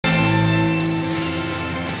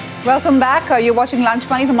Welcome back. You're watching Lunch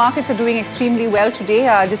Money. The markets are doing extremely well today.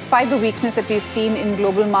 Despite the weakness that we've seen in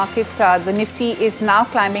global markets, the Nifty is now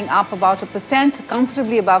climbing up about 1%,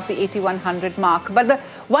 comfortably above the 8100 mark. But the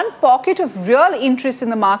one pocket of real interest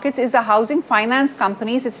in the markets is the housing finance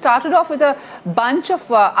companies. It started off with a bunch of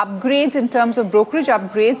upgrades in terms of brokerage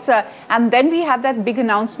upgrades. And then we had that big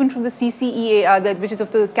announcement from the CCEA, which is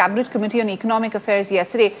of the Cabinet Committee on Economic Affairs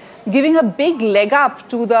yesterday, giving a big leg up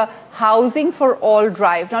to the Housing for All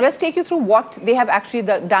drive. Now, let's take you through what they have actually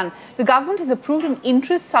done. The government has approved an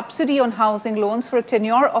interest subsidy on housing loans for a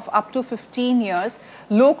tenure of up to 15 years.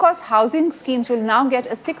 Low-cost housing schemes will now get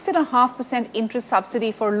a 6.5% interest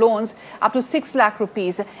subsidy for loans up to 6 lakh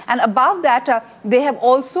rupees. And above that, they have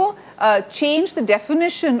also changed the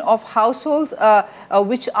definition of households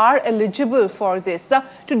which are eligible for this.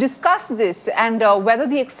 To discuss this and whether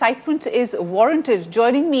the excitement is warranted,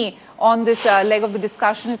 joining me on this leg of the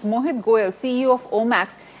discussion is Mohit Goel, CEO of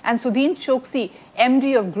Omaxe, and Sudhin Choksi,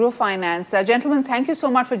 MD of Grow Finance. Gentlemen, thank you so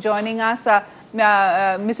much for joining us.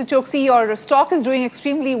 Mr. Choksi, your stock is doing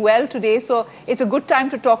extremely well today, so it's a good time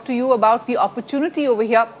to talk to you about the opportunity over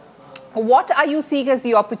here. What are you seeing as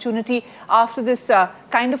the opportunity after this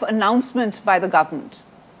kind of announcement by the government?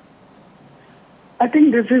 I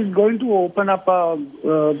think this is going to open up a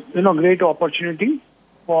great opportunity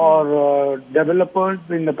for developers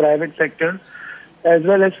in the private sector, as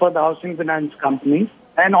well as for the housing finance companies,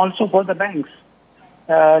 and also for the banks.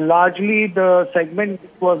 Largely, the segment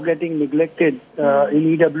was getting neglected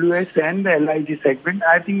in EWS and the LIG segment.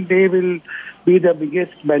 I think they will be the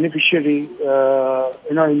biggest beneficiary,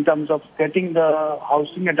 in terms of getting the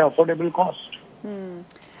housing at an affordable cost.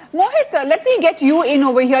 Mohit, let me get you in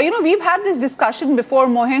over here. We've had this discussion before,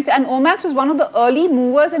 Mohit, and Omaxe was one of the early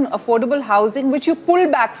movers in affordable housing, which you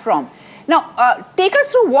pulled back from. Now, take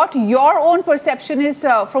us through what your own perception is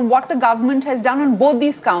from what the government has done on both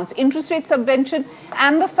these counts, interest rate subvention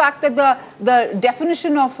and the fact that the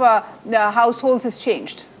definition of the households has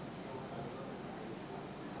changed.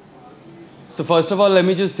 So first of all, let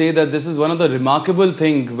me just say that this is one of the remarkable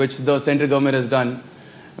things which the central government has done.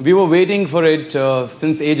 We were waiting for it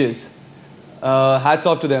since ages. Hats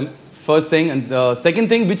off to them, first thing. And the second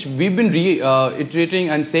thing, which we've been reiterating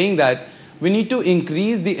and saying that we need to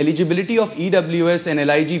increase the eligibility of EWS and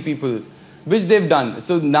LIG people, which they've done.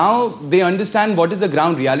 So now they understand what is the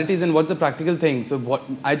ground realities and what's the practical thing. So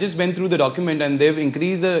I just went through the document and they've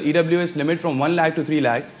increased the EWS limit from 1 lakh to 3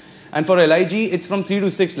 lakhs. And for LIG, it's from 3 to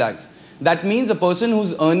 6 lakhs. That means a person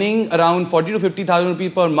who's earning around 40 to 50,000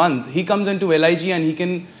 rupees per month, he comes into LIG and he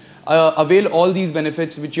can avail all these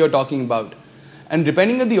benefits which you're talking about. And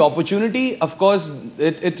depending on the opportunity, of course,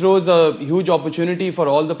 it throws a huge opportunity for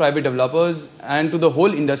all the private developers and to the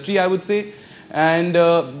whole industry, I would say. And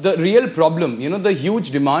the real problem, the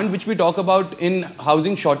huge demand which we talk about in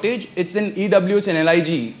housing shortage, it's in EWS and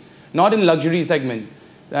LIG, not in luxury segment.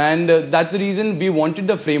 And that's the reason we wanted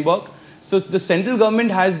the framework. So the central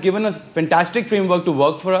government has given a fantastic framework to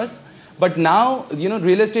work for us. But now,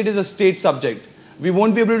 real estate is a state subject. We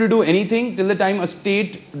won't be able to do anything till the time a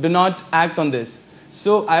state do not act on this.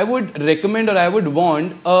 So I would recommend, or I would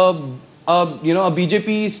want a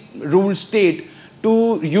BJP ruled state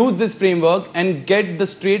to use this framework and get the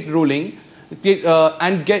state ruling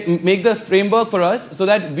and make the framework for us so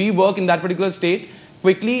that we work in that particular state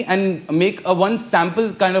quickly and make a one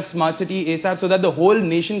sample kind of smart city ASAP so that the whole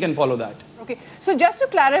nation can follow that. Okay, so just to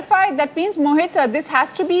clarify, that means, Mohit, this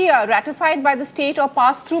has to be ratified by the state or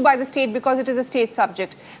passed through by the state because it is a state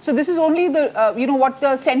subject. So this is only the, what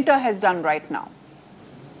the centre has done right now.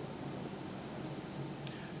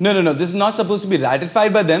 No. This is not supposed to be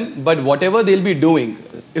ratified by them, but whatever they'll be doing.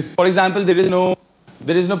 If, for example, there is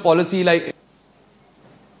no policy like.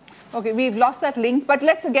 Okay, we've lost that link, but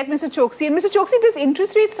let's get Mr. Choksi. And Mr. Choksi, this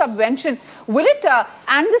interest rate subvention, will it,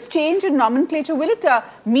 and this change in nomenclature, will it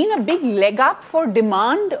mean a big leg up for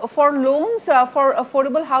demand for loans for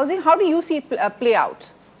affordable housing? How do you see it play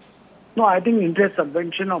out? No, I think interest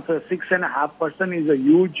subvention of 6.5% is a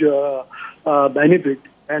huge benefit.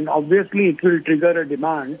 And obviously, it will trigger a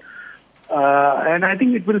demand. And I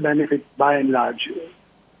think it will benefit by and large.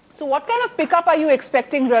 So what kind of pickup are you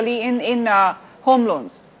expecting really in home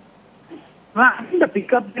loans? I think the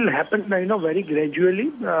pickup will happen, very gradually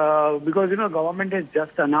because, government has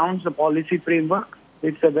just announced the policy framework.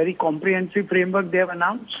 It's a very comprehensive framework they have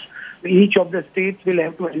announced. Each of the states will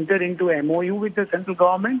have to enter into MOU with the central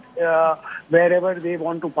government wherever they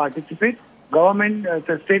want to participate.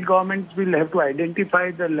 The state governments will have to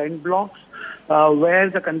identify the land blocks where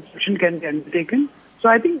the construction can be undertaken. So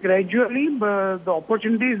I think gradually the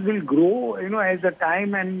opportunities will grow, as the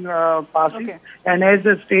time and passes, and as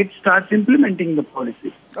the state starts implementing the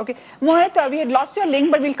policy. Okay. Mohit, we had lost your link,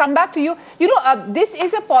 but we'll come back to you. This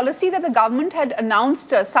is a policy that the government had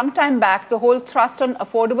announced some time back, the whole thrust on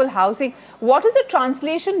affordable housing. What has the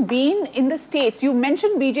translation been in the states? You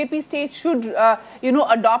mentioned BJP states should,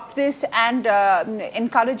 adopt this and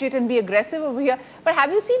encourage it and be aggressive over here. But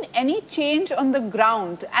have you seen any change on the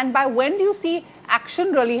ground? And by when do you see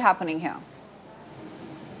action really happening here?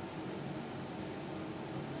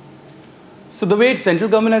 So the way central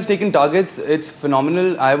government has taken targets, it's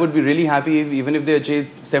phenomenal. I would be really happy even if they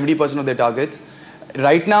achieve 70% of their targets.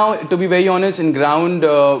 Right now, to be very honest, in ground,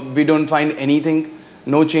 we don't find anything,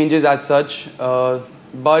 no changes as such.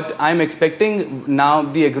 But I'm expecting now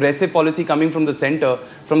the aggressive policy coming from the center,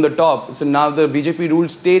 from the top. So now the BJP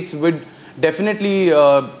ruled states would definitely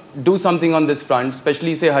do something on this front,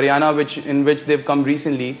 especially say Haryana, in which they've come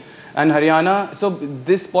recently. And Haryana, so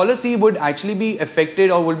this policy would actually be affected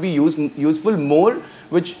or would be useful more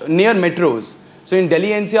near metros. So in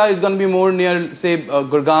Delhi NCR is going to be more near say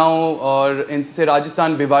Gurgaon, or in say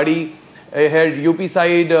Rajasthan, Bhiwadi, here UP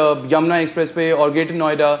side, Yamuna Expressway or Greater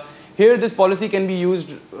Noida. Here this policy can be used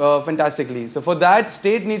fantastically. So for that,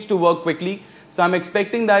 state needs to work quickly. So I'm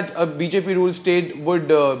expecting that a BJP ruled state would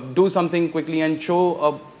do something quickly and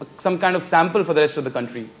show some kind of sample for the rest of the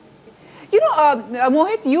country.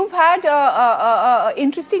 Mohit, you've had an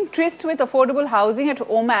interesting tryst with affordable housing at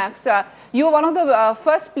Omaxe. You were one of the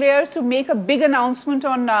first players to make a big announcement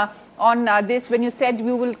on this when you said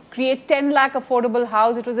we will create 10 lakh affordable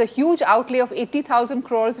house. It was a huge outlay of 80,000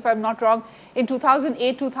 crores, if I'm not wrong, in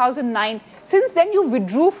 2008, 2009. Since then, you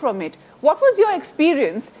withdrew from it. What was your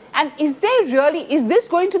experience? And is this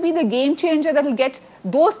going to be the game changer that will get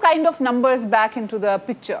those kind of numbers back into the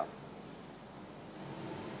picture?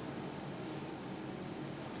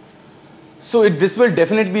 So this will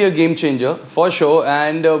definitely be a game changer for sure,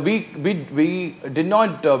 and we did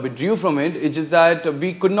not withdraw from it. It's just that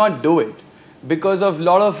we could not do it because of a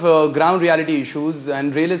lot of ground reality issues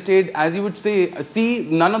and real estate. As you would say,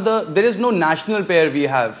 there is no national player we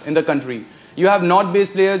have in the country. You have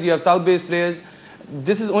north-based players, you have south-based players.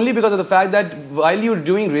 This is only because of the fact that while you're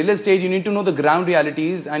doing real estate, you need to know the ground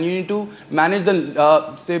realities and you need to manage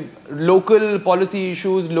the say local policy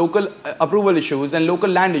issues, local approval issues, and local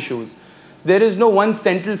land issues. There is no one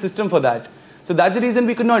central system for that. So that's the reason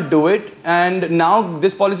we could not do it. And now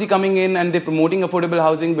this policy coming in and they're promoting affordable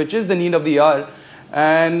housing, which is the need of the hour.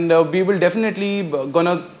 And we will definitely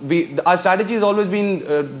our strategy has always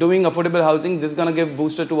been doing affordable housing. This is going to give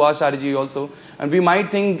booster to our strategy also. And we might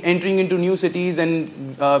think entering into new cities and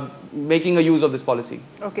making a use of this policy.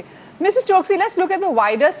 Okay. Mr. Choksi, let's look at the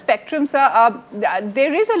wider spectrum, sir.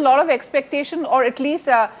 There is a lot of expectation, or at least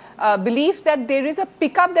belief, that there is a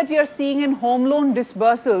pickup that we are seeing in home loan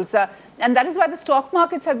disbursals. And that is why the stock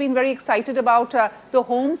markets have been very excited about the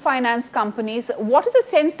home finance companies. What is the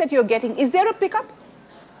sense that you're getting? Is there a pickup?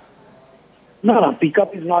 No,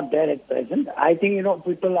 pickup is not there at present. I think,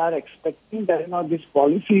 people are expecting that, this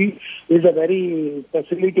policy is a very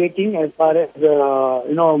facilitating as far as,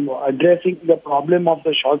 addressing the problem of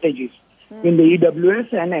the shortages in the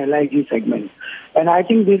EWS and LIG segment. And I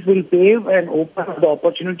think this will pave and open the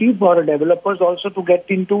opportunity for developers also to get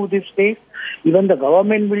into this space. Even the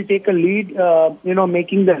government will take a lead,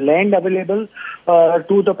 making the land available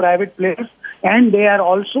to the private players. And they are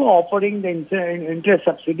also offering the interest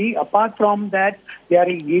subsidy. Apart from that, they are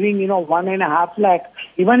giving, 1.5 lakh,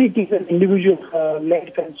 even if it is an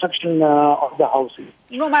individual-led construction of the housing.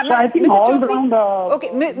 No, so I think all around... okay,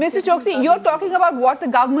 Mr. Choksi, you're talking about what the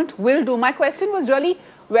government will do. My question was really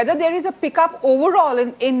whether there is a pickup overall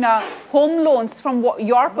in home loans from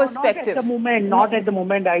your perspective. Not at the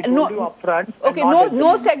moment. I told you upfront. Okay,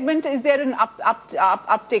 no segment is there an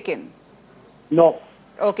uptick in? No.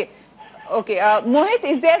 Okay. Okay, Mohit,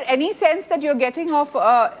 is there any sense that you're getting of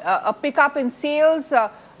a pickup in sales?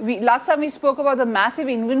 Last time we spoke about the massive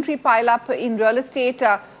inventory pile-up in real estate.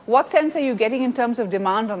 What sense are you getting in terms of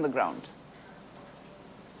demand on the ground?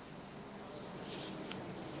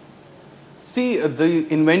 See, the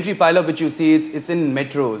inventory pile-up which you see, it's in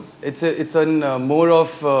metros. It's more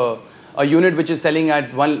of a unit which is selling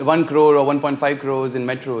at 1 crore or 1.5 crores in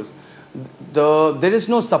metros. There is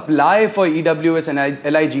no supply for EWS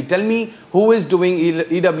and LIG. Tell me who is doing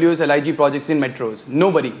EWS, LIG projects in metros?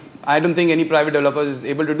 Nobody. I don't think any private developer is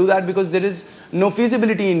able to do that because there is no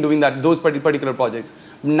feasibility in doing those particular projects.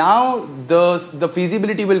 Now the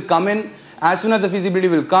feasibility will come in. As soon as the feasibility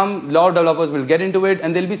will come, a lot of developers will get into it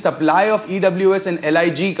and there will be supply of EWS and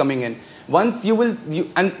LIG coming in. Once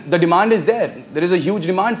and the demand is there. There is a huge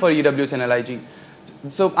demand for EWS and LIG.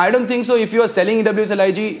 So I don't think so. If you are selling EWS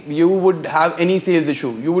LIG, you would have any sales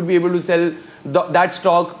issue. You would be able to sell that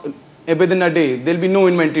stock within a day. There'll be no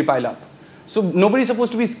inventory pile up. So nobody's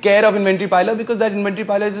supposed to be scared of inventory pile up because that inventory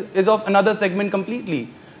pile is of another segment completely.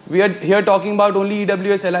 We are here talking about only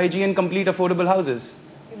EWS LIG and complete affordable houses.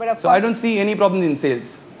 So I don't see any problem in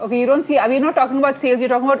sales. Okay, you don't see, we're not talking about sales, you're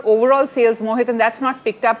talking about overall sales, Mohit, and that's not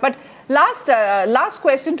picked up. But last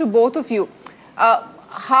question to both of you.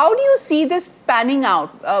 How do you see this panning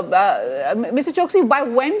out? Mr. Choksi, by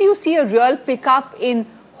when do you see a real pickup in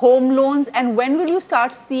home loans, and when will you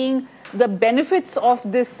start seeing the benefits of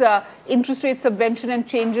this interest rate subvention and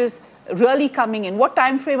changes really coming in? What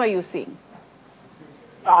time frame are you seeing?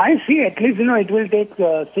 I see at least, it will take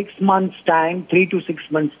 6 months' time, 3 to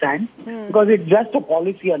 6 months' time, because it's just a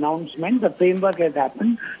policy announcement. The framework has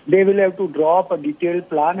happened. They will have to draw up a detailed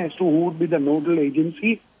plan as to who would be the nodal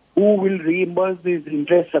agency, who will reimburse this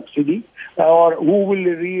interest subsidy, or who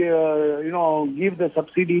will, give the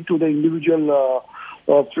subsidy to the individual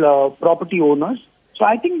property owners. So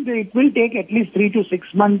I think it will take at least 3 to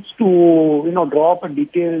 6 months to, draw up a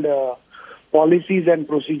detailed policies and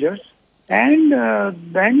procedures. And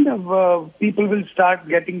then people will start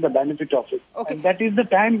getting the benefit of it. Okay. And that is the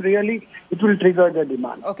time really it will trigger the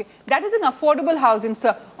demand. Okay. That is in affordable housing,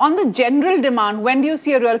 sir. On the general demand, when do you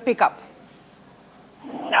see a real pickup?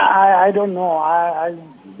 I don't know.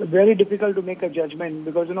 Very difficult to make a judgment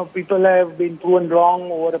because, people have been proven wrong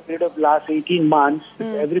over a period of last 18 months.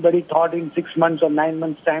 Everybody thought in 6 months or 9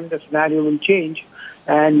 months' time the scenario will change.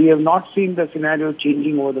 And we have not seen the scenario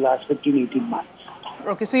changing over the last 15, 18 months.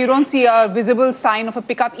 Okay, so you don't see a visible sign of a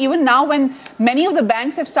pickup. Even now when many of the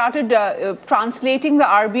banks have started translating the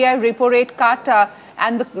RBI repo rate cut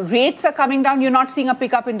and the rates are coming down, you're not seeing a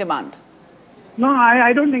pickup in demand? No,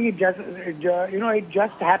 I don't think it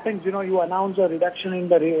just happens. You announce a reduction in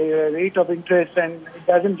the rate of interest and it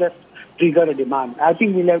doesn't just trigger a demand. I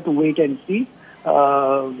think we'll have to wait and see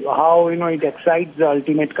how, it excites the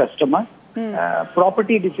ultimate customer.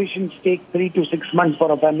 Property decisions take 3 to 6 months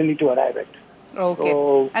for a family to arrive at. Okay.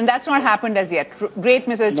 So, and that's not happened as yet. Great,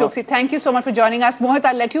 Mr. Choksi. Thank you so much for joining us. Mohit,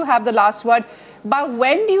 I'll let you have the last word. But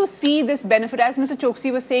when do you see this benefit? As Mr.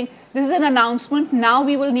 Choksi was saying, this is an announcement. Now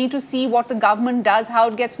we will need to see what the government does, how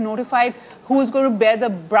it gets notified, who's going to bear the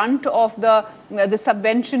brunt of the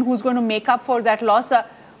subvention, who's going to make up for that loss.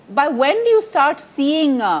 By when do you start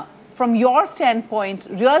seeing, from your standpoint,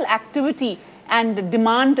 real activity and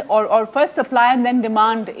demand, or first supply and then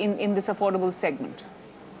demand in this affordable segment?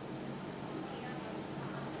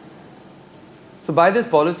 So by this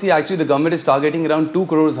policy, actually, the government is targeting around 2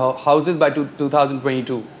 crore houses by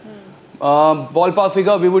 2022. Ballpark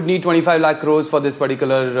figure, we would need 25 lakh crores for this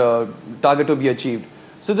particular target to be achieved.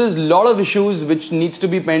 So there's a lot of issues which needs to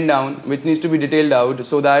be penned down, which needs to be detailed out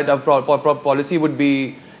so that a proper policy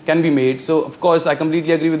can be made. So of course, I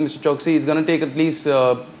completely agree with Mr. Choksi. It's going to take at least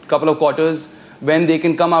a couple of quarters when they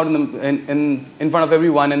can come out in front of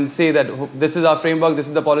everyone and say that this is our framework, this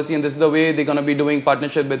is the policy, and this is the way they're going to be doing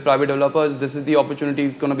partnership with private developers. This is the opportunity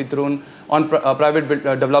going to be thrown on private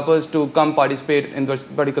developers to come participate in this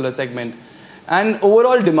particular segment. And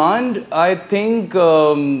overall demand, I think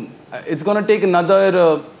it's going to take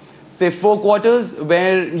another, say, 4 quarters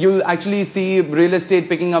where you'll actually see real estate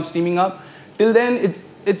picking up, steaming up. Till then,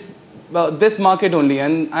 it's this market only,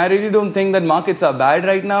 and I really don't think that markets are bad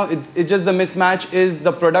right now. It's just the mismatch is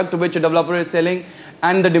the product which a developer is selling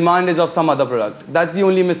and the demand is of some other product. That's the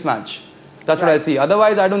only mismatch. That's what I see.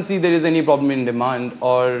 Otherwise, I don't see there is any problem in demand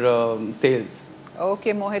or sales.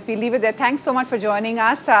 Okay, Mohit, we leave it there. Thanks so much for joining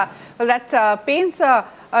us. Well, that paints a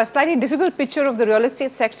slightly difficult picture of the real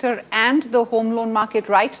estate sector and the home loan market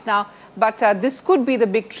right now. But this could be the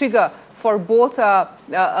big trigger for both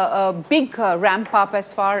a big ramp up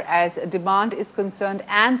as far as demand is concerned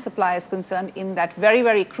and supply is concerned in that very,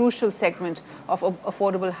 very crucial segment of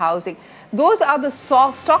affordable housing. Those are the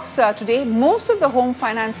stocks today. Most of the home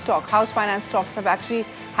finance stock, house finance stocks have actually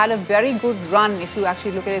had a very good run. If you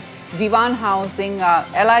actually look at it, Diwan Housing,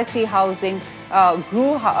 LIC Housing,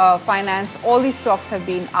 Grew Finance, all these stocks have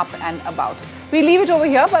been up and about. We leave it over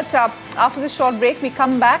here, but after this short break, we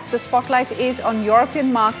come back. The spotlight is on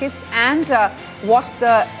European markets and what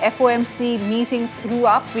the FOMC meeting threw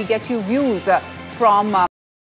up. We get you views from